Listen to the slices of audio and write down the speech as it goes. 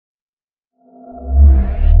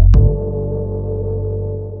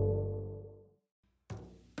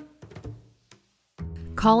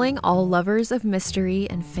calling all lovers of mystery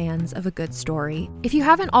and fans of a good story. If you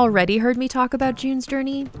haven't already heard me talk about June's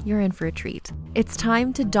Journey, you're in for a treat. It's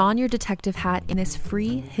time to don your detective hat in this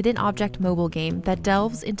free hidden object mobile game that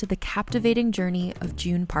delves into the captivating journey of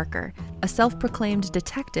June Parker, a self-proclaimed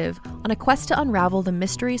detective on a quest to unravel the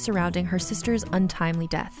mystery surrounding her sister's untimely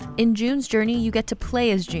death. In June's Journey, you get to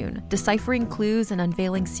play as June, deciphering clues and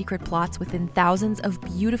unveiling secret plots within thousands of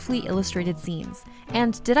beautifully illustrated scenes.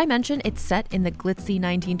 And did I mention it's set in the glitzy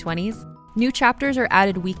 1920s? New chapters are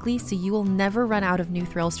added weekly, so you will never run out of new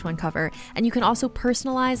thrills to uncover, and you can also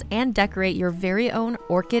personalize and decorate your very own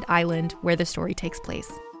Orchid Island where the story takes place.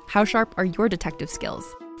 How sharp are your detective skills?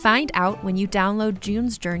 Find out when you download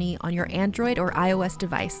June's Journey on your Android or iOS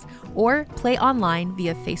device, or play online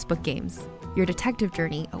via Facebook Games. Your detective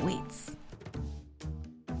journey awaits.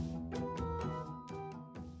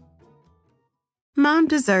 Mom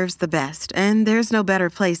deserves the best, and there's no better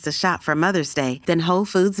place to shop for Mother's Day than Whole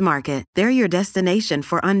Foods Market. They're your destination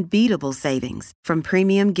for unbeatable savings, from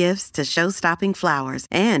premium gifts to show-stopping flowers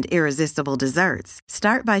and irresistible desserts.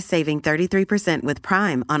 Start by saving 33% with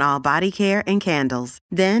Prime on all body care and candles.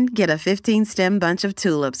 Then get a 15-stem bunch of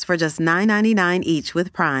tulips for just $9.99 each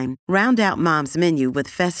with Prime. Round out Mom's menu with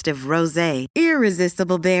festive rosé,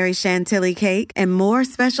 irresistible berry chantilly cake, and more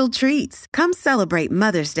special treats. Come celebrate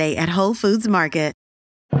Mother's Day at Whole Foods Market.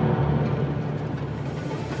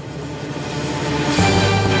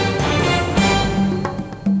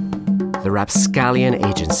 The Rapscallion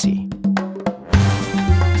Agency.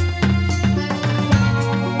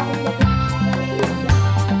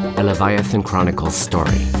 A Leviathan Chronicles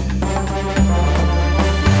story.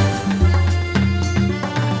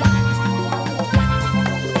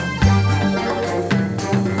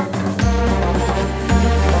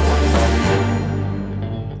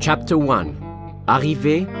 Chapter 1.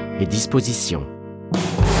 Arrivée et disposition.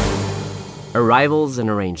 Arrivals and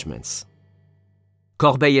arrangements.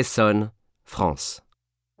 Corbeil-Essonnes, France.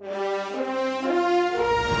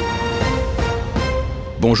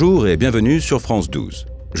 Bonjour et bienvenue sur France 12.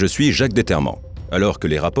 Je suis Jacques Determant. Alors que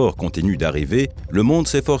les rapports continuent d'arriver, le monde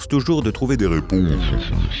s'efforce toujours de trouver des réponses.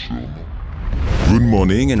 Good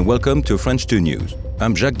morning and welcome to French 2 News.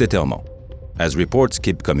 I'm Jacques Determant. As reports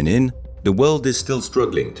keep coming in, the world is still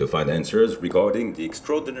struggling to find answers regarding the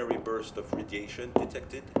extraordinary burst of radiation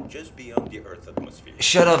detected just beyond the Earth's atmosphere.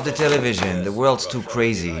 Shut off the television. The world's too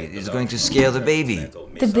crazy. It's going to scare the baby.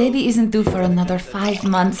 The baby isn't due for another 5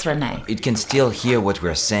 months, Renee. It can still hear what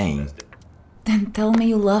we're saying. Then tell me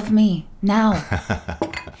you love me, now.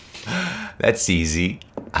 That's easy.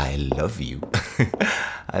 I love you.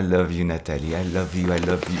 I love you, Nathalie. I love you. I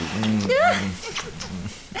love you.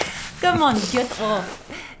 Come on, get off.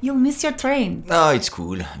 You'll miss your train. Oh, it's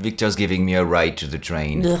cool. Victor's giving me a ride to the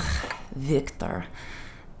train. Ugh, Victor.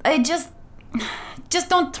 I just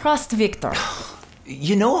don't trust Victor.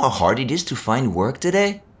 You know how hard it is to find work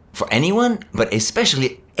today? For anyone, but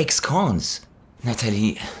especially ex-cons.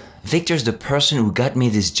 Nathalie, Victor's the person who got me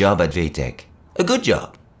this job at Vtech. A good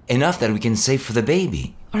job. Enough that we can save for the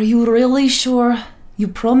baby. Are you really sure? You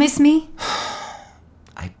promise me?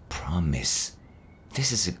 I promise.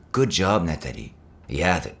 This is a good job, Nathalie.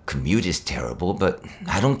 Yeah, the commute is terrible, but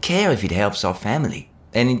I don't care if it helps our family.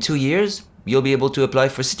 And in 2 years, you'll be able to apply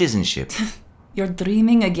for citizenship. You're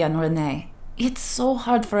dreaming again, Renee. It's so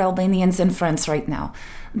hard for Albanians in France right now.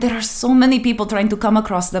 There are so many people trying to come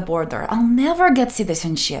across the border. I'll never get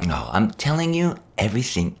citizenship. No, I'm telling you,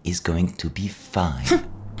 everything is going to be fine.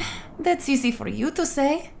 That's easy for you to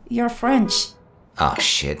say. You're French. Oh,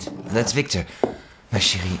 shit. That's Victor. Ma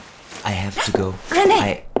chérie, I have to go.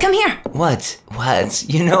 Renee, come here. What? What?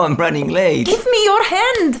 You know I'm running late. Give me your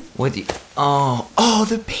hand. What? Oh,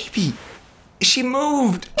 the baby. She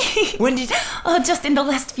moved. When did... Oh, just in the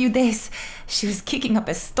last few days. She was kicking up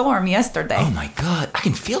a storm yesterday. Oh my God, I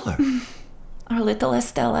can feel her. Our little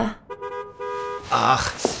Estella.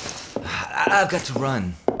 Ugh, I've got to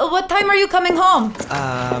run. What time are you coming home?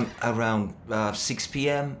 Around 6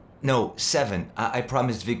 p.m. No, 7. I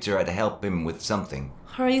promised Victor I'd help him with something.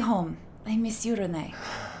 Hurry home. I miss you, Renee.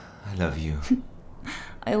 I love you.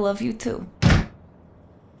 I love you too.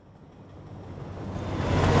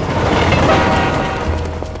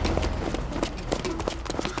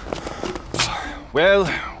 Well,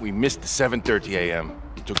 we missed the 7:30 a.m.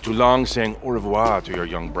 You took too long saying au revoir to your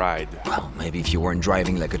young bride. Well, maybe if you weren't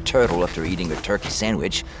driving like a turtle after eating a turkey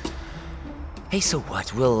sandwich. Hey, so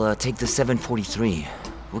what? We'll take the 7:43.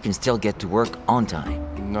 We can still get to work on time.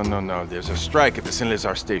 No. There's a strike at the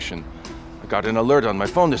Saint-Lazare station. I got an alert on my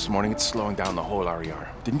phone this morning. It's slowing down the whole RER.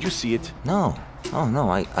 Didn't you see it? No. Oh, no,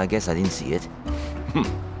 I guess I didn't see it.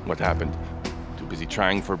 What happened? Too busy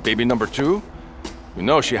trying for baby number 2? You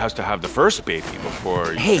know she has to have the first baby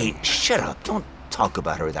before... Hey, shut up. Don't talk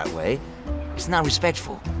about her that way. It's not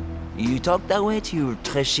respectful. You talk that way to your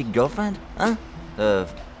très chic girlfriend? Huh?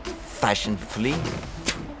 Fashion flea?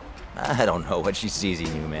 I don't know what she sees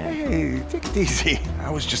in you, man. Hey, take it easy. I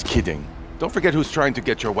was just kidding. Don't forget who's trying to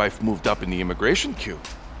get your wife moved up in the immigration queue.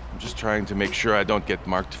 I'm just trying to make sure I don't get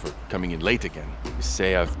marked for coming in late again. They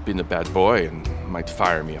say I've been a bad boy and might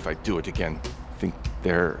fire me if I do it again. I think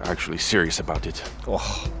they're actually serious about it.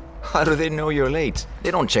 Oh, how do they know you're late? They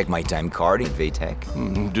don't check my time card in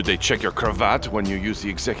VTech. Do they check your cravat when you use the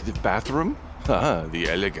executive bathroom? Ah, the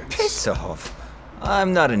elegance. Piss off.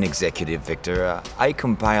 I'm not an executive, Victor. I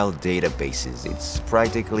compile databases. It's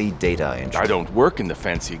practically data entry. I don't work in the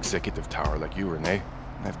fancy executive tower like you, Renee.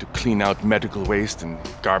 I have to clean out medical waste and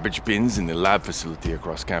garbage bins in the lab facility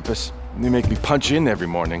across campus. They make me punch in every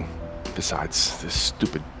morning. Besides, the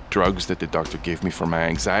stupid drugs that the doctor gave me for my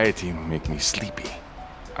anxiety make me sleepy.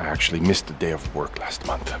 I actually missed a day of work last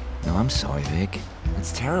month. No, I'm sorry, Vic.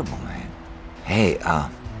 That's terrible, man. Hey,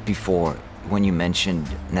 before, when you mentioned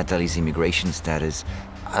Natalie's immigration status,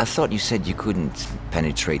 I thought you said you couldn't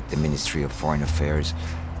penetrate the Ministry of Foreign Affairs.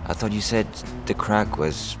 I thought you said the crack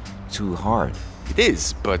was too hard. It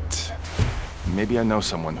is, but maybe I know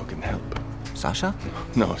someone who can help. Sasha?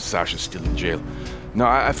 No, Sasha's still in jail. No,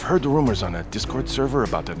 I've heard the rumors on a Discord server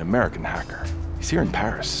about an American hacker. He's here in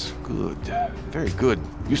Paris. Good. Very good.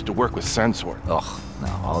 Used to work with Sandsword. Ugh,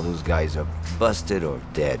 no, all those guys are busted or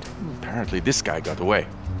dead. Apparently this guy got away.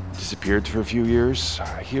 Disappeared for a few years.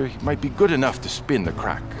 I hear he might be good enough to spin the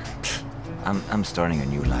crack. I'm starting a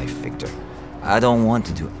new life, Victor. I don't want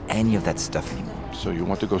to do any of that stuff anymore. So you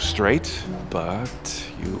want to go straight,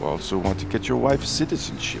 but you also want to get your wife's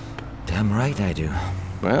citizenship. Damn right I do.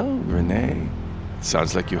 Well, Renee, it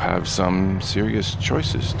sounds like you have some serious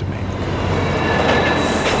choices to make.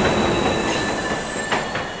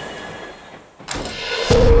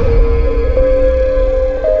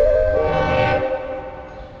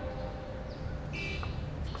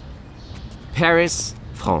 Paris,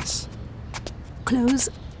 France. Close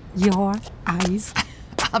your eyes.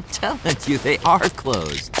 I'm telling you, they are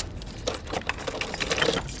closed.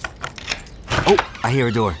 Oh, I hear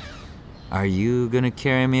a door. Are you gonna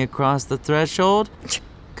carry me across the threshold?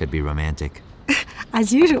 Could be romantic.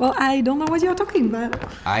 As usual, I don't know what you're talking about.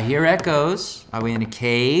 I hear echoes. Are we in a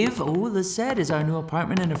cave? Oh, Lisette, is our new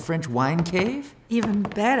apartment in a French wine cave? Even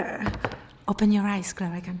better. Open your eyes,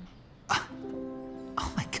 Clarican.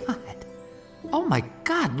 Oh my god. Oh my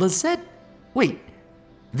god, Lisette. Wait,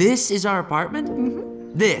 this is our apartment? Mm-hmm.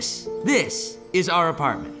 This is our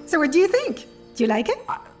apartment. So what do you think? Do you like it?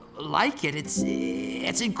 I like it.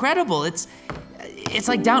 It's incredible. It's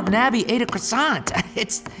like Downton Abbey ate a croissant.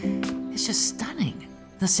 It's just stunning.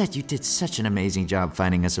 Lisette, you did such an amazing job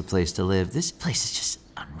finding us a place to live. This place is just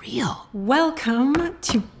unreal. Welcome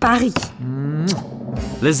to Paris.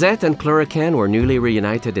 Lisette and Chlorocan were newly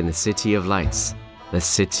reunited in the City of Lights, the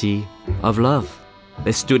City of Love.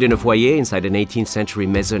 They stood in a foyer inside an 18th century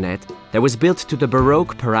maisonette that was built to the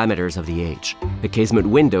Baroque parameters of the age. The casement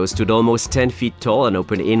windows stood almost 10 feet tall and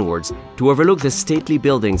opened inwards to overlook the stately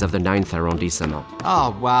buildings of the 9th arrondissement.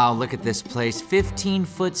 Oh, wow, look at this place.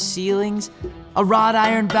 15-foot ceilings, a wrought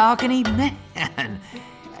iron balcony. Man,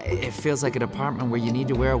 it feels like an apartment where you need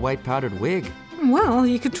to wear a white powdered wig. Well,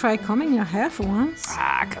 you could try combing your hair for once.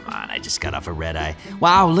 Ah, come on, I just got off a red eye.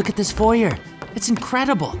 Wow, look at this foyer. It's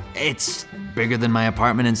incredible. It's bigger than my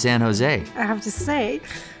apartment in San Jose. I have to say,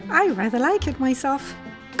 I rather like it myself.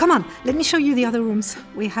 Come on, let me show you the other rooms.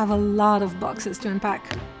 We have a lot of boxes to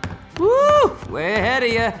unpack. Woo! Way ahead of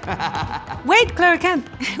you. Wait, Clarican.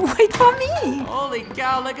 Wait for me. Holy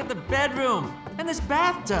cow, look at the bedroom and this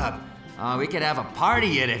bathtub. Oh, we could have a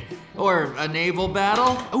party in it. Or a naval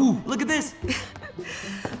battle. Ooh, look at this.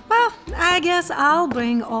 Well, I guess I'll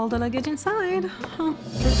bring all the luggage inside.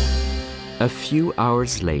 A few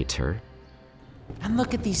hours later... And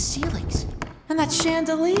look at these ceilings. And that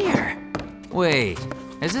chandelier. Wait,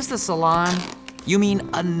 is this the salon? You mean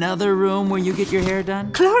another room where you get your hair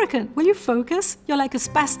done? Clarican, will you focus? You're like a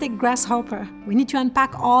spastic grasshopper. We need to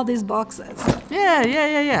unpack all these boxes.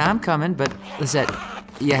 Yeah, I'm coming. But Lisette,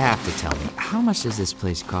 you have to tell me, how much does this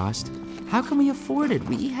place cost? How can we afford it?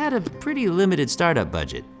 We had a pretty limited startup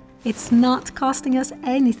budget. It's not costing us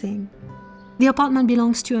anything. The apartment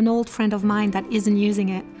belongs to an old friend of mine that isn't using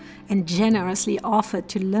it and generously offered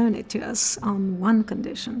to loan it to us on one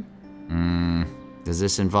condition. Does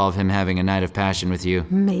this involve him having a night of passion with you?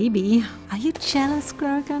 Maybe. Are you jealous,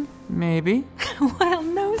 Clarican? Maybe. Well,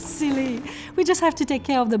 no, silly. We just have to take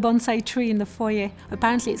care of the bonsai tree in the foyer.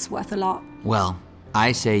 Apparently it's worth a lot. Well,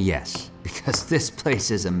 I say yes, because this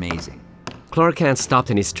place is amazing. Chlorocan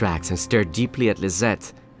stopped in his tracks and stared deeply at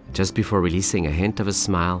Lisette just before releasing a hint of a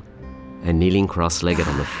smile and kneeling cross-legged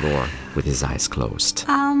on the floor with his eyes closed.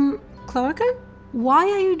 Chlorocan? Why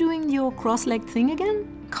are you doing your cross-legged thing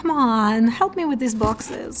again? Come on, help me with these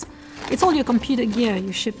boxes. It's all your computer gear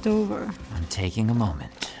you shipped over. I'm taking a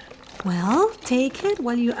moment. Well, take it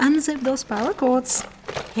while you unzip those power cords.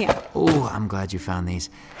 Here. Oh, I'm glad you found these.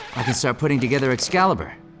 I can start putting together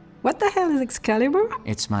Excalibur. What the hell is Excalibur?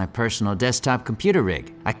 It's my personal desktop computer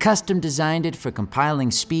rig. I custom designed it for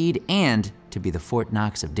compiling speed and to be the Fort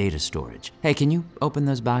Knox of data storage. Hey, can you open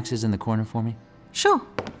those boxes in the corner for me? Sure.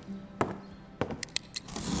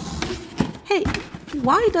 Hey,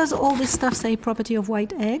 why does all this stuff say property of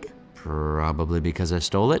White Egg? Probably because I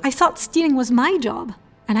stole it. I thought stealing was my job,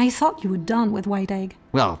 and I thought you were done with White Egg.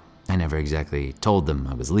 Well, I never exactly told them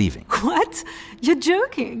I was leaving. What? You're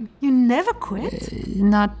joking. You never quit?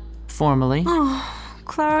 Not formally. Oh,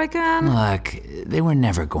 Chlorocan. Look, they were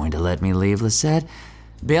never going to let me leave, Lisette.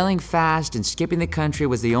 Bailing fast and skipping the country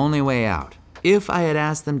was the only way out. If I had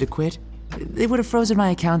asked them to quit, they would have frozen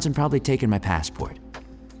my accounts and probably taken my passport.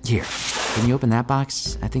 Here, can you open that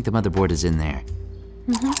box? I think the motherboard is in there.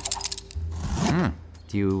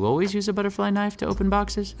 Do you always use a butterfly knife to open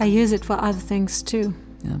boxes? I use it for other things too.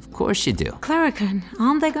 Of course you do. Chlorocan,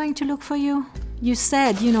 aren't they going to look for you? You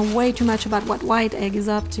said you know way too much about what White Egg is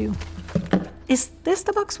up to. Is this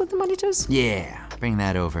the box with the monitors? Yeah, bring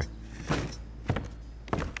that over.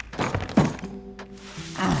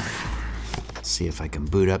 See if I can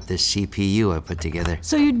boot up this CPU I put together.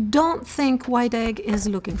 So you don't think White Egg is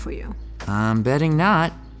looking for you? I'm betting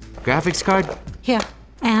not. Graphics card? Here.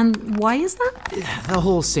 And why is that? The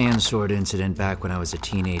whole sandsword incident back when I was a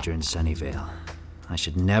teenager in Sunnyvale. I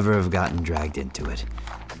should never have gotten dragged into it.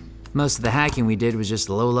 Most of the hacking we did was just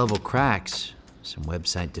low-level cracks. Some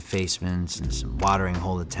website defacements and some watering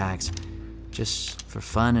hole attacks. Just for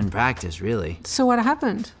fun and practice, really. So what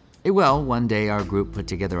happened? Well, one day our group put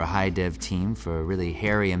together a high-dev team for a really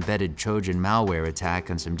hairy embedded Trojan malware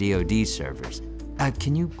attack on some DoD servers.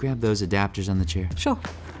 Can you grab those adapters on the chair? Sure.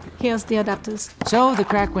 Here's the adapters. So the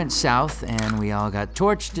crack went south, and we all got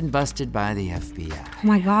torched and busted by the FBI. Oh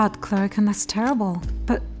my God, Chlorocan, that's terrible.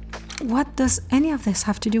 But what does any of this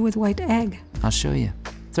have to do with White Egg? I'll show you.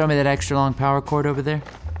 Throw me that extra long power cord over there.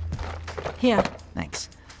 Here. Thanks.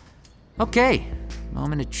 Okay,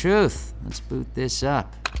 moment of truth. Let's boot this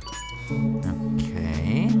up.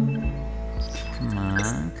 Okay.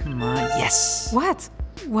 Come on. Yes! What?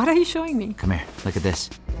 What are you showing me? Come here, look at this.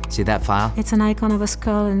 See that file? It's an icon of a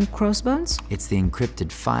skull and crossbones? It's the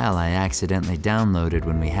encrypted file I accidentally downloaded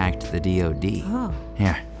when we hacked the DoD. Oh.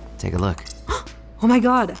 Here, take a look. Oh my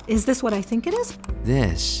God, is this what I think it is?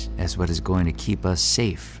 This is what is going to keep us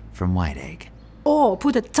safe from White Egg. Oh,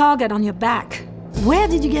 put a target on your back. Where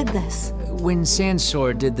did you get this? When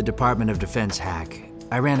Sandsword did the Department of Defense hack,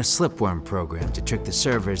 I ran a slipworm program to trick the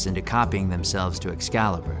servers into copying themselves to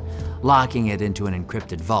Excalibur, locking it into an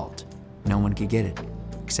encrypted vault. No one could get it,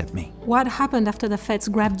 except me. What happened after the feds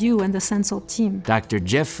grabbed you and the Sensor team? Dr.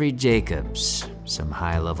 Jeffrey Jacobs, some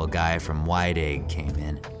high-level guy from White Egg, came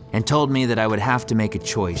in and told me that I would have to make a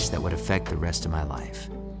choice that would affect the rest of my life.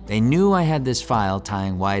 They knew I had this file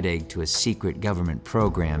tying White Egg to a secret government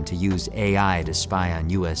program to use AI to spy on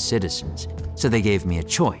US citizens, so they gave me a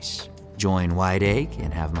choice. Join White Egg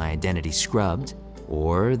and have my identity scrubbed,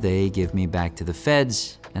 or they give me back to the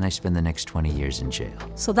feds and I spend the next 20 years in jail.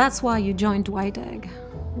 So that's why you joined White Egg.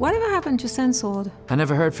 Whatever happened to Sensord? I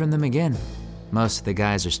never heard from them again. Most of the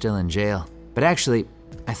guys are still in jail. But actually,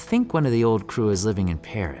 I think one of the old crew is living in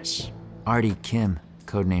Paris. Artie Kim,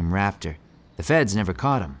 codename Raptor. The feds never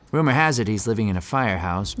caught him. Rumor has it he's living in a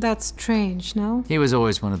firehouse. That's strange, no? He was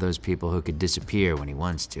always one of those people who could disappear when he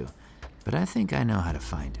wants to. But I think I know how to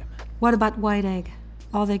find him. What about White Egg?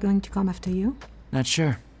 Are they going to come after you? Not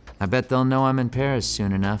sure. I bet they'll know I'm in Paris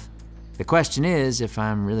soon enough. The question is if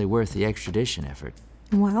I'm really worth the extradition effort.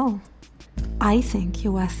 Well, I think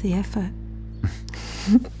you're worth the effort.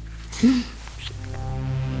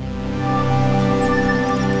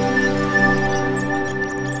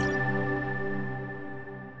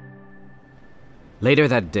 Later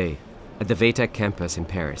that day, at the VTech campus in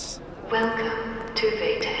Paris. Welcome to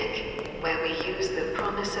VTech, where we use the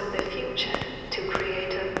promise of the future to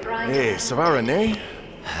create a brighter... Hey, ça va, René?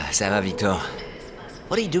 Ça va, Victor.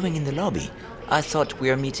 What are you doing in the lobby? I thought we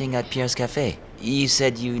were meeting at Pierre's Cafe. You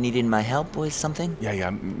said you needed my help with something?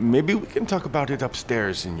 Yeah. Maybe we can talk about it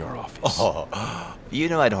upstairs in your office. Oh, you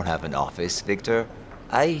know I don't have an office, Victor.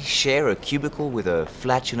 I share a cubicle with a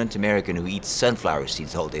flatulent American who eats sunflower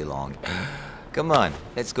seeds all day long. Come on,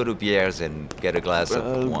 let's go to Pierre's and get a glass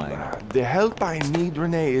of wine. The help I need,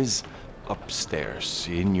 René, is upstairs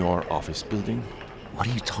in your office building. What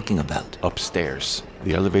are you talking about? Upstairs.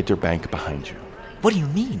 The elevator bank behind you. What do you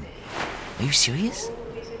mean? Are you serious?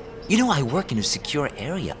 You know, I work in a secure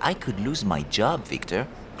area. I could lose my job, Victor.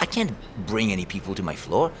 I can't bring any people to my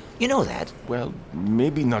floor. You know that. Well,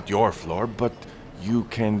 maybe not your floor, but you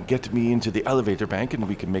can get me into the elevator bank and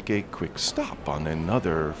we can make a quick stop on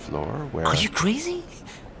another floor where... Are you crazy?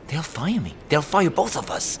 They'll fire me. They'll fire both of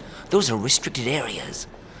us. Those are restricted areas.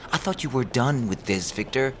 I thought you were done with this,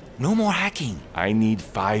 Victor. No more hacking. I need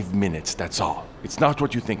 5 minutes, that's all. It's not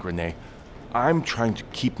what you think, Renee. I'm trying to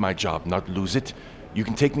keep my job, not lose it. You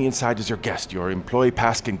can take me inside as your guest. Your employee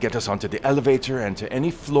pass can get us onto the elevator and to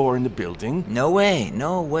any floor in the building. No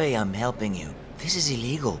way I'm helping you. This is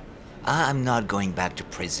illegal. I'm not going back to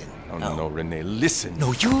prison. No, Renee, listen.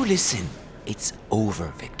 No, you listen. It's over,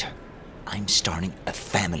 Victor. I'm starting a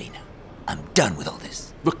family now. I'm done with all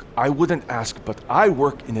this. Look, I wouldn't ask, but I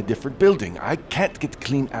work in a different building. I can't get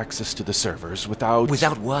clean access to the servers without...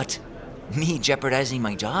 Without what? Me jeopardizing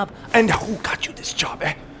my job? And who got you this job,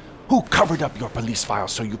 eh? Who covered up your police file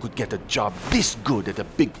so you could get a job this good at a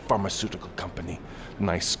big pharmaceutical company?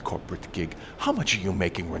 Nice corporate gig. How much are you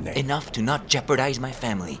making, Renee? Enough to not jeopardize my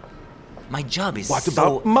family. My job is What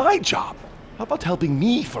about my job? How about helping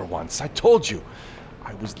me for once? I told you.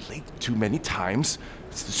 I was late too many times.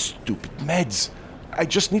 It's the stupid meds. I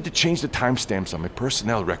just need to change the timestamps on my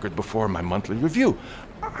personnel record before my monthly review.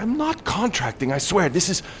 I'm not contracting, I swear. This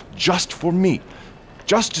is just for me.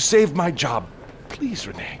 Just to save my job. Please,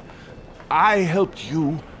 Renee. I helped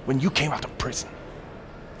you when you came out of prison.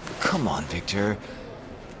 Come on, Victor.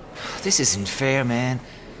 This isn't fair, man.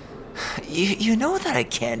 You know that I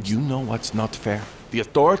can't... You know what's not fair? The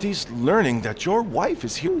authorities learning that your wife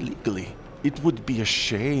is here illegally. It would be a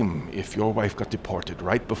shame if your wife got deported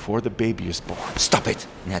right before the baby is born. Stop it!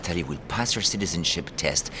 Natalie will pass her citizenship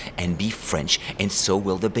test and be French, and so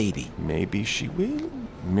will the baby. Maybe she will,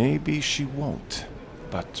 maybe she won't.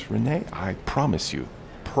 But Renee, I promise you,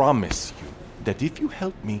 that if you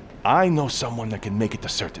help me, I know someone that can make it a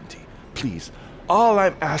certainty. Please, all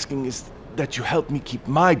I'm asking is that you help me keep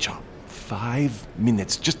my job. 5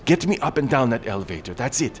 minutes. Just get me up and down that elevator.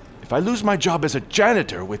 That's it. If I lose my job as a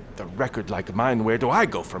janitor with a record like mine, where do I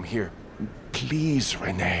go from here? Please,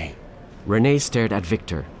 Renee. Renee stared at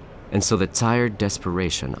Victor and saw the tired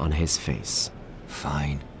desperation on his face.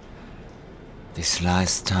 Fine. This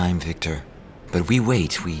last time, Victor. But we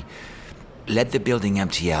wait. We let the building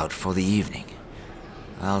empty out for the evening.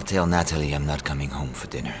 I'll tell Natalie I'm not coming home for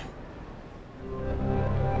dinner.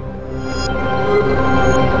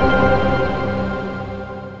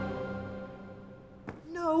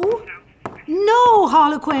 No,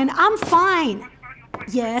 Harlequin, I'm fine.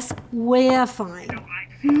 Yes, we're fine.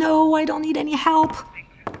 No, I don't need any help.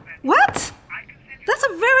 What? That's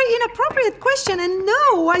a very inappropriate question, and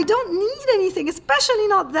no, I don't need anything, especially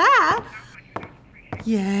not that.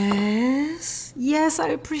 Yes, I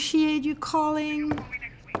appreciate you calling.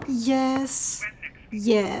 Yes.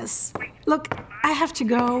 Look, I have to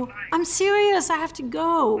go. I'm serious, I have to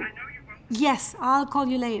go. Yes, I'll call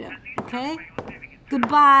you later, okay?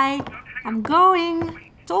 Goodbye. I'm going.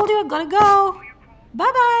 Told you I gotta go.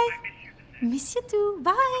 Bye-bye. Miss you too.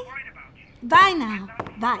 Bye. Bye now.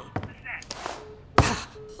 Bye.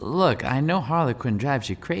 Look, I know Harlequin drives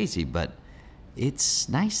you crazy, but it's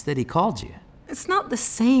nice that he called you. It's not the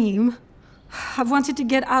same. I've wanted to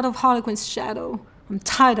get out of Harlequin's shadow. I'm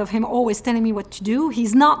tired of him always telling me what to do.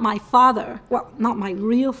 He's not my father. Well, not my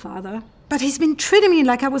real father. But he's been treating me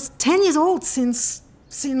like I was 10 years old since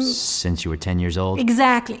you were 10 years old?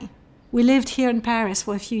 Exactly. We lived here in Paris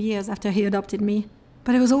for a few years after he adopted me.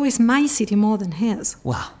 But it was always my city more than his.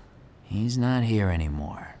 Well, he's not here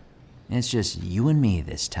anymore. It's just you and me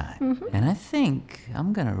this time. Mm-hmm. And I think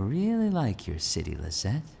I'm gonna really like your city,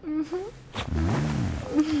 Lisette.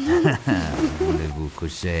 Voulez-vous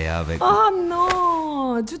coucher avec... Oh,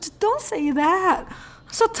 no. Don't say that.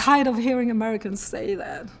 I'm so tired of hearing Americans say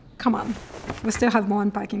that. Come on. We still have more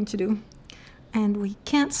unpacking to do. And we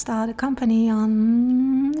can't start a company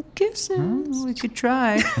on kisses. We could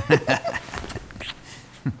try.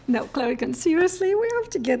 No, Clarican, seriously, we have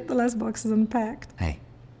to get the last boxes unpacked. Hey,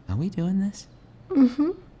 are we doing this?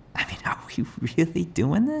 Mm-hmm. I mean, are we really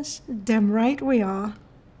doing this? Damn right we are.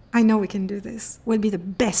 I know we can do this. We'll be the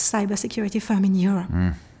best cybersecurity firm in Europe.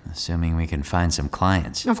 Assuming we can find some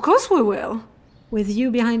clients. Of course we will. With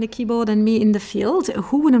you behind the keyboard and me in the field,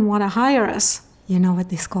 who wouldn't want to hire us? You know what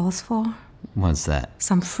this calls for? What's that?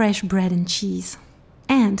 Some fresh bread and cheese.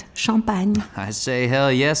 And champagne. I say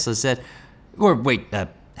hell yes, Lisette. Or wait,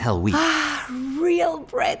 hell oui. Real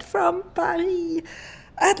bread from Paris.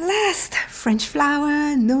 At last! French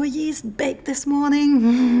flour, no yeast, baked this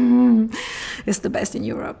morning. It's the best in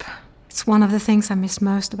Europe. It's one of the things I miss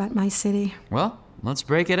most about my city. Well, let's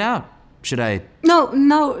break it out. Should I...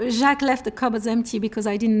 No, Jacques left the cupboards empty because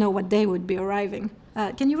I didn't know what day would be arriving.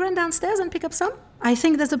 Can you run downstairs and pick up some? I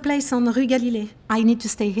think there's a place on Rue Galilée. I need to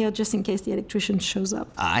stay here just in case the electrician shows up.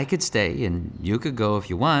 I could stay, and you could go if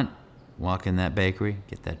you want. Walk in that bakery,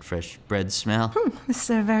 get that fresh bread smell. This is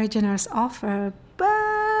a very generous offer,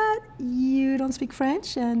 but you don't speak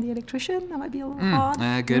French, and the electrician, that might be a little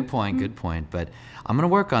hard. Good point. But I'm gonna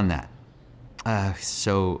work on that.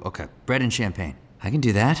 Okay, bread and champagne. I can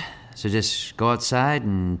do that. So just go outside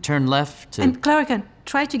and turn left to... And Clorican,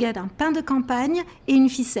 try to get un pain de campagne et une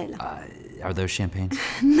ficelle. Are those champagnes?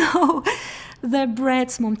 No, they're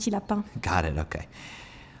breads, mon petit lapin. Got it, okay.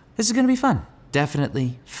 This is gonna be fun.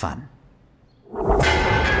 Definitely fun.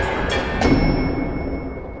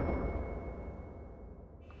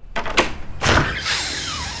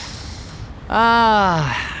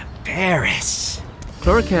 Paris.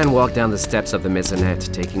 Chlorocan walked down the steps of the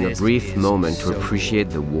maisonette, taking a brief moment to appreciate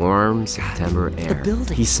the warm September air.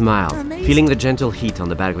 He smiled, feeling the gentle heat on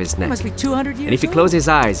the back of his neck. Must be 200 years And if he old. closed his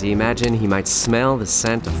eyes, he imagined he might smell the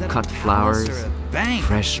scent of cut flowers, bank?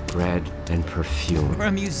 fresh bread, and perfume. Or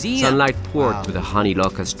a museum. Sunlight poured through the honey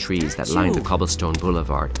locust trees that lined the cobblestone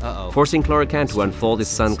boulevard, forcing Chlorocan to unfold his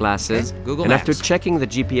sunglasses. Google and after Maps. checking the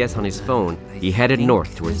GPS on his phone, he headed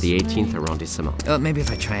north towards the 18th arrondissement. Maybe if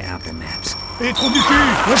I try Apple Maps. Hé, trou du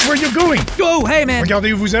cul! Watch where you're going! Go, hey man!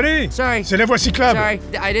 Regardez où vous allez! Sorry. C'est la voie cyclable! Sorry,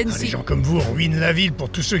 I didn't Les see... gens comme vous ruinent la ville pour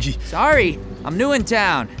tous ceux qui... Sorry, I'm new in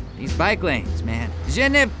town. These bike lanes, man. Je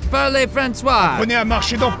ne parle François. Prenez à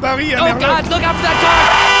marcher dans Paris, à Oh Merlin! God, look out for that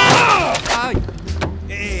car!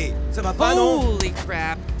 Hé, ça va pas, non? Holy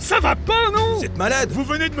crap. Ça va pas, non? Vous êtes malade? Vous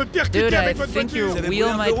venez de me percuter Dude, I avec votre think voiture! your Vous avez wheel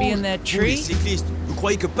brûlé un might feu be in rouge. that Vous, les tree. cyclistes, vous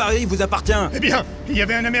croyez que Paris vous appartient? Eh bien, il y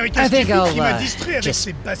avait un Américain I think stupide qui I'll, m'a distrait avec just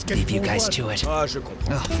ses baskets leave you guys bourgeoises. to it. Ah, je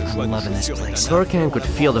comprends. Oh, I'm loving this place. Chlorocan could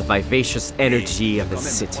feel the vivacious energy of the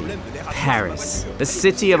city. Paris, the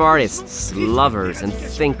city of artists, lovers, and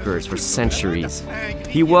thinkers for centuries.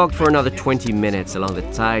 He walked for another 20 minutes along the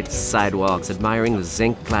tight sidewalks, admiring the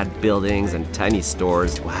zinc-clad buildings and tiny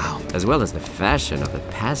stores. Wow. As well as the fashion of the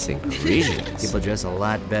passing Parisians. People dress a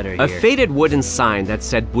lot better A here. faded wooden sign that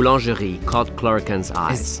said Boulangerie caught Chlorocan's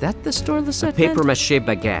eyes. Is that the store A Lisette papier-mâché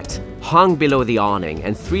baguette hung below the awning,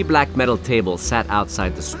 and 3 black metal tables sat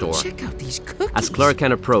outside the store. Check out these cookies. As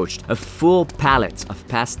Chlorocan approached, a full palette of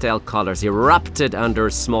pastel colors erupted under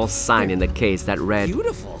a small sign in the case that read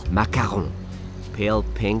Beautiful. Macaron. Pale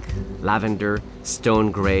pink, lavender,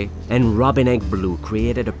 stone gray, and robin egg blue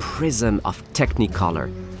created a prism of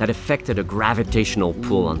technicolor that affected a gravitational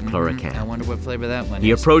pull on Chlorocan. I wonder what flavor that one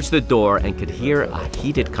He is. approached the door and could hear a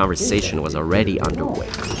heated conversation was already underway.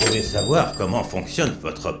 Je voulais savoir comment fonctionne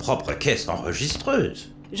votre propre caisse enregistreuse.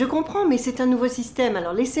 Je comprends, mais c'est un nouveau système,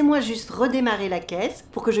 alors laissez-moi juste redémarrer la caisse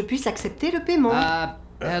pour que je puisse accepter le paiement.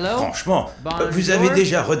 Hello? Franchement, Bonjour. vous avez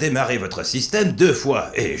déjà redémarré votre système 2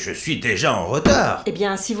 fois et je suis déjà en retard. Eh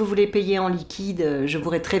bien, si vous voulez payer en liquide, je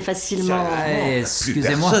pourrais très facilement... Plus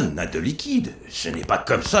Excusez-moi. personne n'a de liquide. Ce n'est pas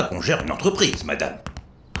comme ça qu'on gère une entreprise, madame.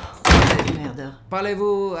 Merde.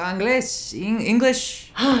 Parlez-vous anglais?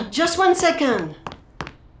 English? Just 1 second.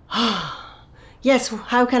 Yes,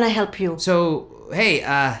 how can I help you? So, hey,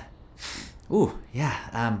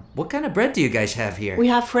 what kind of bread do you guys have here? We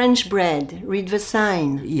have French bread. Read the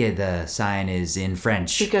sign. Yeah, the sign is in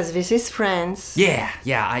French. Because this is France. Yeah,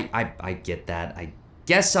 I get that. I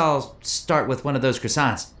guess I'll start with one of those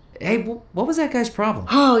croissants. Hey, what was that guy's problem?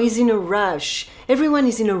 Oh, he's in a rush. Everyone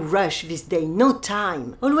is in a rush this day. No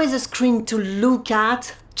time. Always a screen to look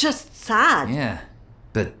at. Just sad. Yeah,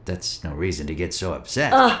 but that's no reason to get so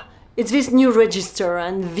upset. It's this new register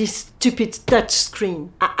and this stupid touch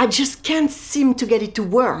screen. I just can't seem to get it to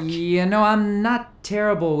work. You know, I'm not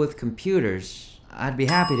terrible with computers. I'd be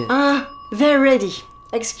happy to... They're ready.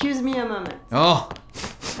 Excuse me a moment. Oh,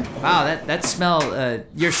 wow, that smell,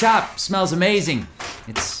 your shop smells amazing.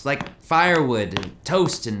 It's like firewood and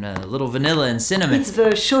toast and a little vanilla and cinnamon. It's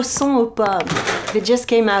the chausson aux pommes. They just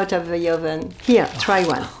came out of the oven. Here, try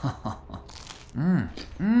one.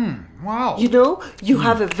 Wow. You know, you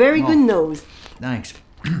have a very good nose. Thanks.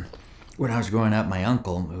 When I was growing up, my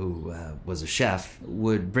uncle, who was a chef,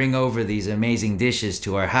 would bring over these amazing dishes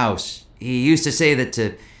to our house. He used to say that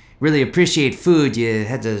to really appreciate food, you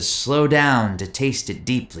had to slow down to taste it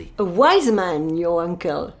deeply. A wise man, your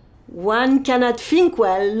uncle. One cannot think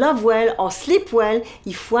well, love well, or sleep well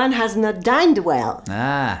if one has not dined well.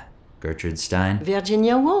 Ah, Gertrude Stein.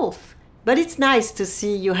 Virginia Woolf. But it's nice to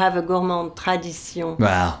see you have a gourmand tradition.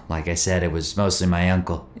 Well, like I said, it was mostly my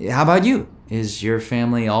uncle. How about you? Is your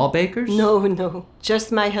family all bakers? No.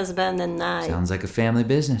 Just my husband and I. Sounds like a family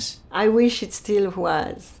business. I wish it still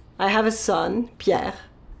was. I have a son, Pierre,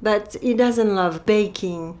 but he doesn't love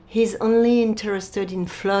baking. He's only interested in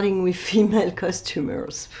flirting with female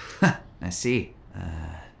customers. I see.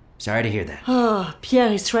 Sorry to hear that. Oh,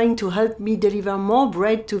 Pierre is trying to help me deliver more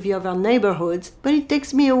bread to the other neighborhoods, but it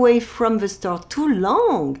takes me away from the store too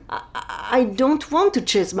long. I don't want to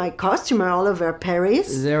chase my customer all over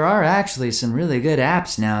Paris. There are actually some really good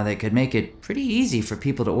apps now that could make it pretty easy for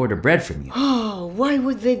people to order bread from you. Oh, why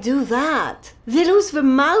would they do that? They lose the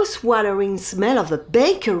mouth-watering smell of a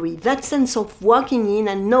bakery, that sense of walking in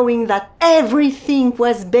and knowing that everything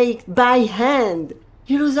was baked by hand.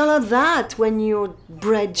 You lose all of that when your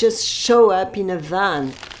bread just show up in a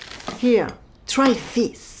van. Here, try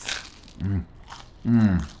this.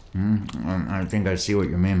 I think I see what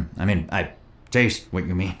you mean. I taste what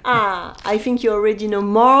you mean. I think you already know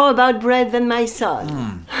more about bread than my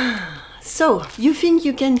son. So, you think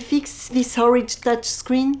you can fix this horrid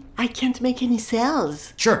touchscreen? I can't make any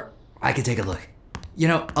sales. Sure, I can take a look. You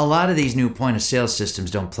know, a lot of these new point-of-sale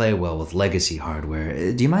systems don't play well with legacy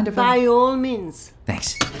hardware. Do you mind if By all means.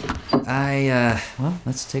 Thanks. Well,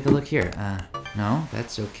 let's take a look here. No,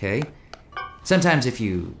 that's okay. Sometimes if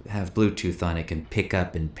you have Bluetooth on, it can pick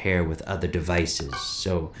up and pair with other devices.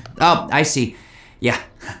 So, I see. Yeah,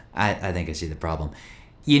 I think I see the problem.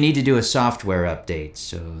 You need to do a software update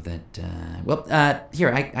so that,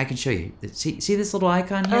 here, I can show you. See this little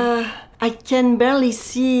icon here? I can barely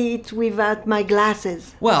see it without my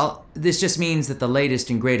glasses. Well, this just means that the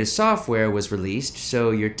latest and greatest software was released,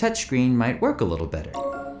 so your touchscreen might work a little better.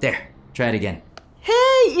 There, try it again. Hey,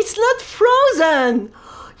 it's not frozen!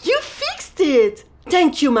 You fixed it!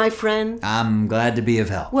 Thank you, my friend. I'm glad to be of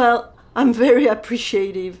help. Well, I'm very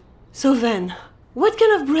appreciative. So then, what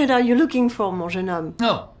kind of bread are you looking for, mon jeune homme?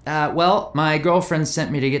 Well, my girlfriend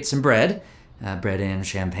sent me to get some bread. Bread and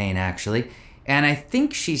champagne, actually. And I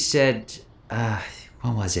think she said,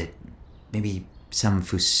 what was it? Maybe some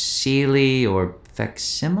fusilli or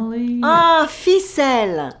facsimile?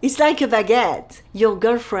 Ficelle. It's like a baguette. Your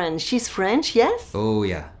girlfriend, she's French, yes? Oh,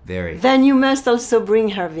 yeah, very. Then you must also bring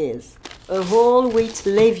her this. A whole wheat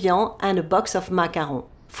levain and a box of macarons.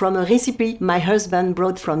 From a recipe my husband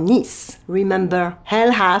brought from Nice. Remember,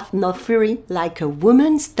 hell hath no fury like a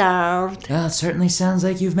woman starved. Well, it certainly sounds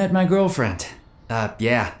like you've met my girlfriend.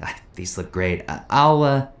 Yeah, these look great.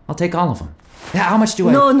 I'll take all of them. How much do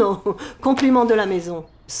I... No, compliment de la maison.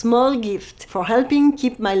 Small gift for helping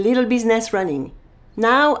keep my little business running.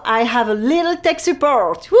 Now I have a little tech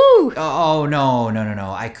support. Woo! Oh, no,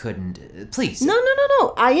 I couldn't. Please. No,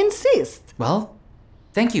 I insist. Well,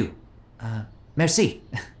 thank you. Merci.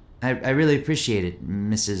 I really appreciate it,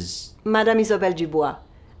 Mrs... Madame Isabelle Dubois.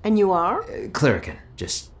 And you are? Clerican.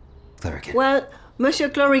 Just Clerican. Well, Monsieur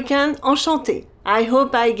Clerican, enchanté. I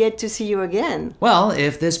hope I get to see you again. Well,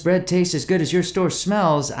 if this bread tastes as good as your store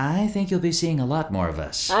smells, I think you'll be seeing a lot more of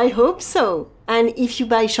us. I hope so. And if you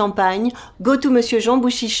buy champagne, go to Monsieur Jean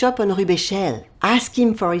Bouchy's shop on Rue Béchelle. Ask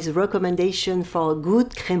him for his recommendation for a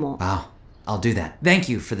good crémant. Wow, I'll do that. Thank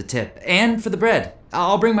you for the tip. And for the bread.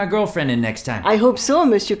 I'll bring my girlfriend in next time. I hope so,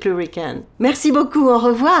 Monsieur Clerican. Merci beaucoup, au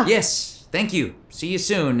revoir. Yes, thank you. See you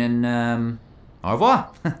soon, and, au revoir.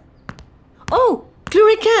 Oh,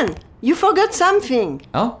 Clerican, you forgot something.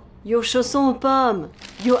 Oh? Your chausson aux pommes.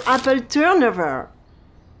 Your apple turnover.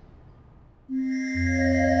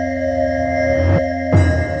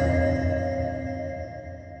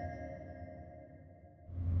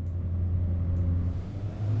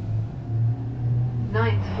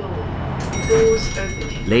 Ninth floor. Doors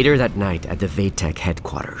open. Later that night at the VTech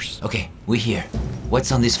headquarters. Okay, we're here.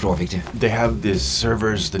 What's on this floor, Victor? They have these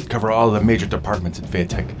servers that cover all the major departments at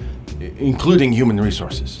VTech, including human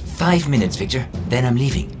resources. 5 minutes, Victor. Then I'm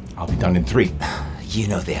leaving. I'll be done in 3. You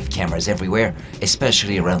know they have cameras everywhere,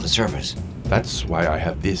 especially around the servers. That's why I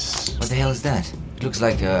have this. What the hell is that? It looks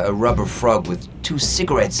like a rubber frog with 2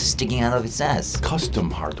 cigarettes sticking out of its ass. Custom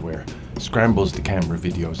hardware. Scrambles the camera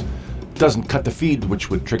videos. Doesn't cut the feed, which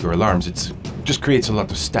would trigger alarms. It just creates a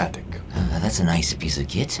lot of static. That's a nice piece of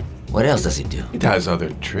kit. What else does it do? It has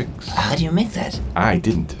other tricks. How do you make that? I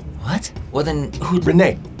didn't. What? Well then, who...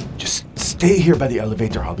 Renee, just stay here by the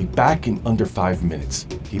elevator. I'll be back in under 5 minutes.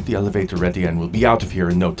 Keep the elevator ready and we'll be out of here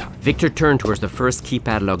in no time. Victor turned towards the first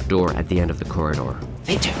keypad locked door at the end of the corridor.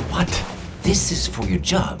 Victor, what? This is for your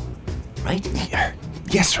job, right?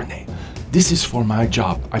 Yes, Renee. This is for my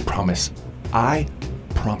job, I promise. I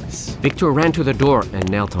promise. Victor ran to the door and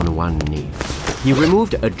knelt on one knee. He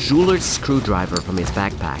removed a jeweler's screwdriver from his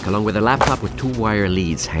backpack, along with a laptop with 2 wire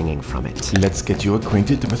leads hanging from it. Let's get you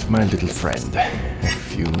acquainted with my little friend. A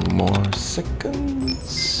few more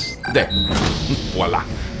seconds. There. Voila.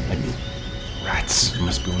 I mean, rats. It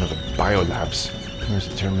must be one of the biolabs. Where's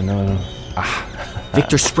the terminal?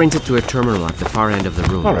 Victor sprinted to a terminal at the far end of the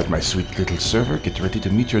room. All right, my sweet little server, get ready to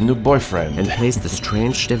meet your new boyfriend. And placed the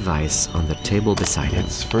strange device on the table beside him.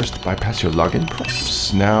 Let's first bypass your login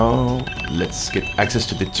prompts. Now, let's get access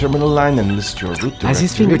to the terminal line and list your root directory. As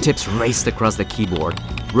his fingertips raced across the keyboard,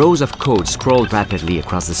 rows of code scrolled rapidly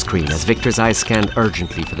across the screen as Victor's eyes scanned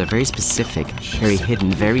urgently for the very specific, very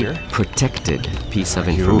hidden, very protected piece of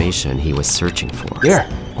information he was searching for. There!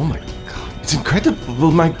 Oh my god, it's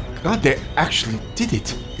incredible, my god, they actually did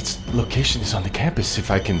it. Its location is on the campus.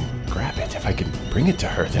 If I can grab it, if I can bring it to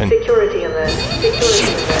her, then... Security alert.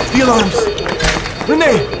 Shit! The alarms!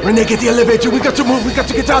 Renee, get the elevator. We got to move. We got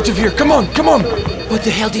to get out of here. Come on. What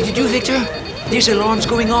the hell did you do, Victor? There's alarms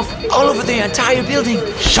going off all over the entire building.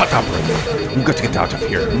 Shut up, Renee. We've got to get out of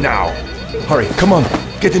here now. Hurry, come on.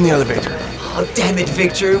 Get in the elevator. Oh, damn it,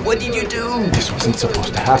 Victor. What did you do? This wasn't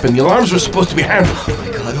supposed to happen. The alarms were supposed to be handled.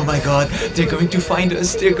 Oh my god. They're going to find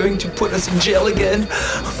us. They're going to put us in jail again.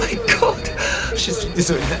 Oh my god. Je suis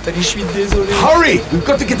désolé, Nathalie. Je suis désolé. Hurry! We've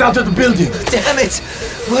got to get out of the building. Damn it.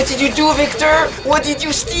 What did you do, Victor? What did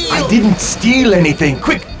you steal? I didn't steal anything.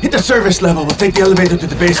 Quick, hit the service level. We'll take the elevator to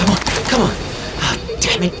the basement. Come on.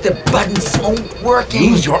 Damn it, the buttons aren't working.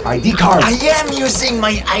 Use your ID card. I am using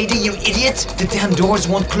my ID, you idiot. The damn doors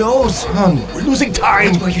won't close. We're losing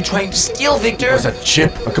time. What were you trying to steal, Victor? It was a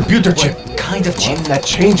chip, a computer chip. What kind of chip? One that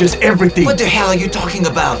changes everything. What the hell are you talking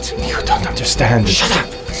about? You don't understand. Shut up.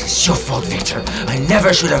 It's your fault, Victor. I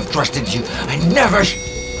never should have trusted you. I never...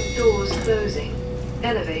 Doors closing.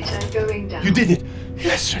 Elevator going down. You did it.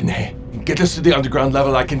 Yes, Renee. Get us to the underground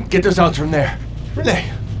level. I can get us out from there. Renee.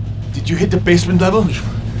 Did you hit the basement level?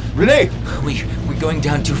 Renee! We're going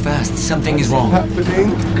down too fast. Something is wrong. What's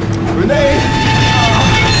happening? Renee!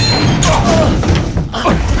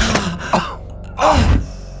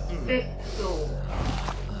 Fifth floor.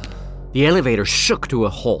 The elevator shook to a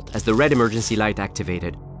halt as the red emergency light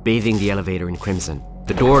activated, bathing the elevator in crimson.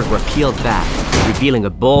 The doors were peeled back, revealing a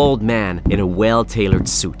bald man in a well-tailored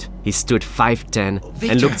suit. He stood 5'10"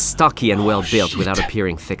 and looked stocky and well-built without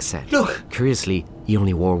appearing thick-set. Look! Curiously, he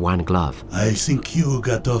only wore one glove. I think you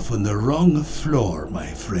got off on the wrong floor, my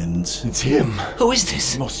friends. It's him. Who is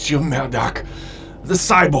this? Monsieur Murdoch. The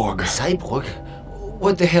cyborg. Cyborg?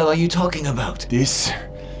 What the hell are you talking about? This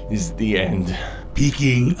is the end.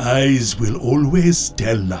 Peeking eyes will always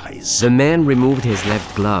tell lies. The man removed his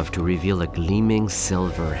left glove to reveal a gleaming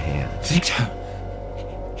silver hand. Victor,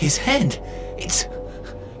 his hand, it's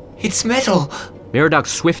metal. Murdoch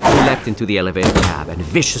swiftly leapt into the elevator cab and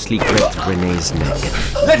viciously gripped Renee's neck.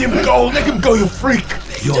 Let him go, you freak!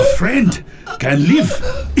 Your friend can live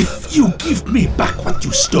if you give me back what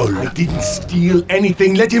you stole. I didn't steal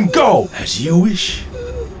anything, let him go! As you wish.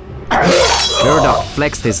 Murdoch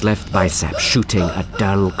flexed his left bicep, shooting a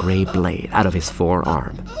dull gray blade out of his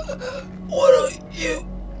forearm. What are you?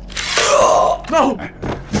 No!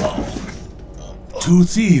 2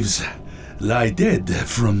 thieves lie dead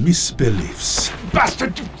from misbeliefs.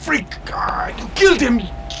 Bastard, you freak! You killed him!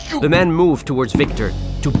 The man moved towards Victor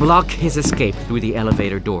to block his escape through the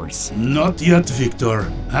elevator doors. Not yet, Victor.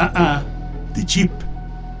 The chip.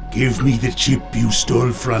 Give me the chip you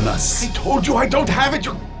stole from us. I told you I don't have it,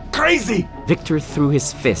 you're crazy! Victor threw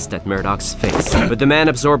his fist at Murdoch's face, but the man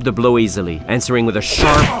absorbed the blow easily, answering with a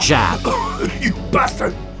sharp jab. You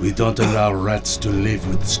bastard! We don't allow rats to live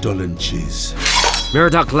with stolen cheese.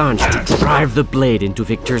 Murdoch lunged to drive the blade into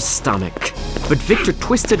Victor's stomach, but Victor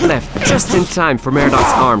twisted left just in time for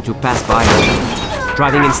Murdoch's arm to pass by him,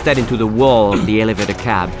 driving instead into the wall of the elevator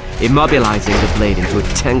cab, immobilizing the blade into a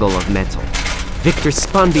tangle of metal. Victor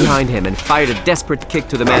spun behind him and fired a desperate kick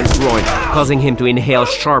to the man's groin, causing him to inhale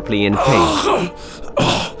sharply in pain.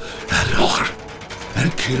 I'll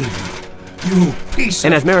kill you piece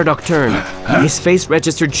And as Murdoch turned, his face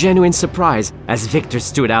registered genuine surprise as Victor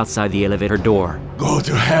stood outside the elevator door. Go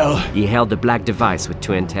to hell! He held the black device with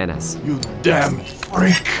 2 antennas. You damn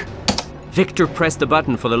freak! Victor pressed the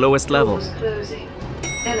button for the lowest level Doors closing.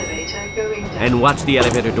 Elevator going down. and watched the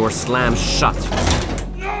elevator door slam shut.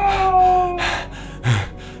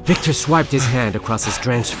 Victor swiped his hand across his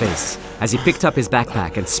drenched face as he picked up his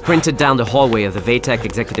backpack and sprinted down the hallway of the VTech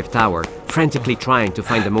Executive Tower, frantically trying to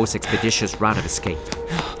find the most expeditious route of escape.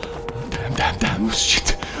 Damn,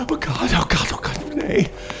 shit. Oh God,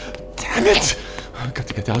 Renee. Damn it. I've got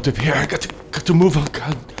to get out of here. I got to move. Oh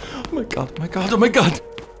God. Oh my God.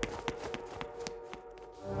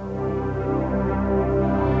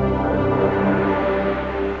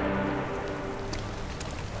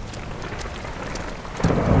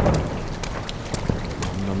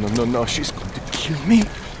 no. She's going to kill me.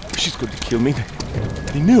 She's going to kill me.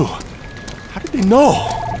 They knew. How did they know?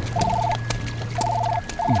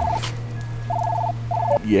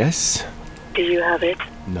 Yes? Do you have it?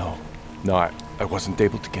 No, I wasn't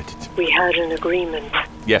able to get it. We had an agreement.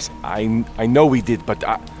 Yes, I know we did, but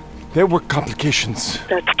there were complications.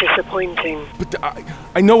 That's disappointing. But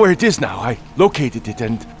I know where it is now. I located it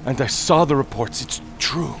and I saw the reports. It's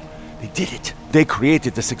true. They did it. They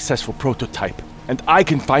created a successful prototype, and I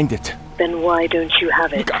can find it. Then why don't you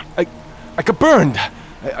have it? Look, I got burned.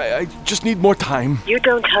 I just need more time. You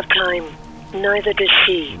don't have time. Neither does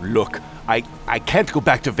she. Look, I can't go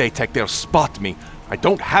back to Vatek. They'll spot me. I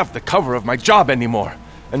don't have the cover of my job anymore.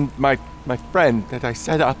 And my friend that I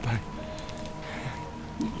set up,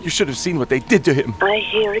 you should have seen what they did to him. I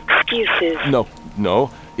hear excuses. No.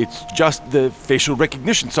 It's just the facial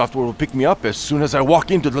recognition software will pick me up as soon as I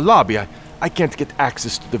walk into the lobby. I can't get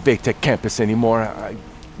access to the Vatek campus anymore. I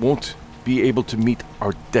won't be able to meet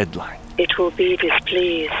our deadline. It will be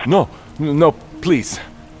displeased. No, please.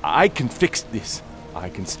 I can fix this. I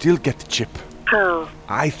can still get the chip. How?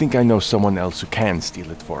 I think I know someone else who can steal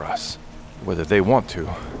it for us. Whether they want to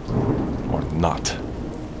or not.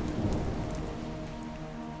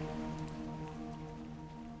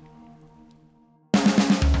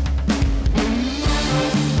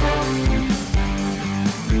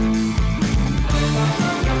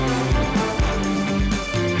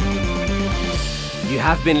 You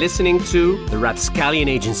have been listening to The Rapscallion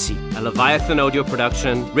Agency, a Leviathan audio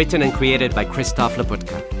production written and created by Christophe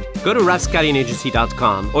Laputka. Go to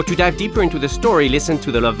rapscallionagency.com, or to dive deeper into the story, listen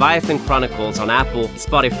to the Leviathan Chronicles on Apple,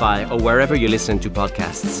 Spotify, or wherever you listen to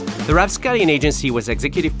podcasts. The Rapscallion Agency was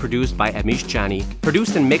executive produced by Amish Jani,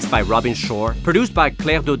 produced and mixed by Robin Shore, produced by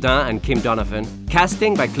Claire Dodin and Kim Donovan,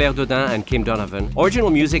 casting by Claire Dodin and Kim Donovan,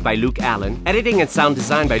 original music by Luke Allen, editing and sound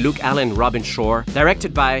design by Luke Allen and Robin Shore,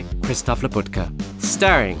 directed by Christophe Laputka.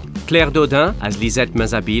 Starring Claire Dodin as Lisette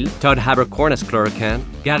Mazabil, Todd Habercorn as Chlorocan,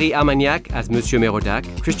 Gary Armagnac as Monsieur Merodach,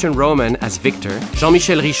 Christian Roman as Victor,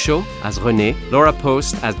 Jean-Michel Richaud as René, Laura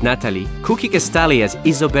Post as Nathalie, Cookie Castali as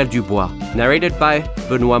Isobel Dubois, narrated by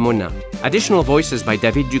Benoît Monin. Additional voices by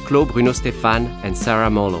David Duclos, Bruno Stéphane, and Sarah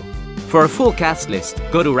Molo. For a full cast list,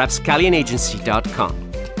 go to rapscallionagency.com.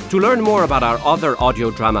 To learn more about our other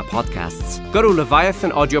audio drama podcasts, go to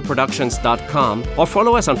leviathanaudioproductions.com or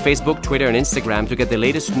follow us on Facebook, Twitter, and Instagram to get the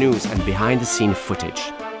latest news and behind-the-scene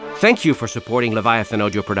footage. Thank you for supporting Leviathan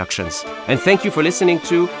Audio Productions, and thank you for listening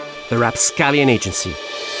to The Rapscallion Agency.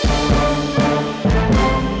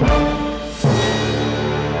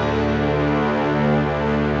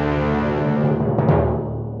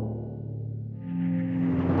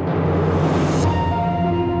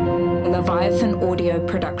 Leviathan Audio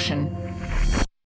Production.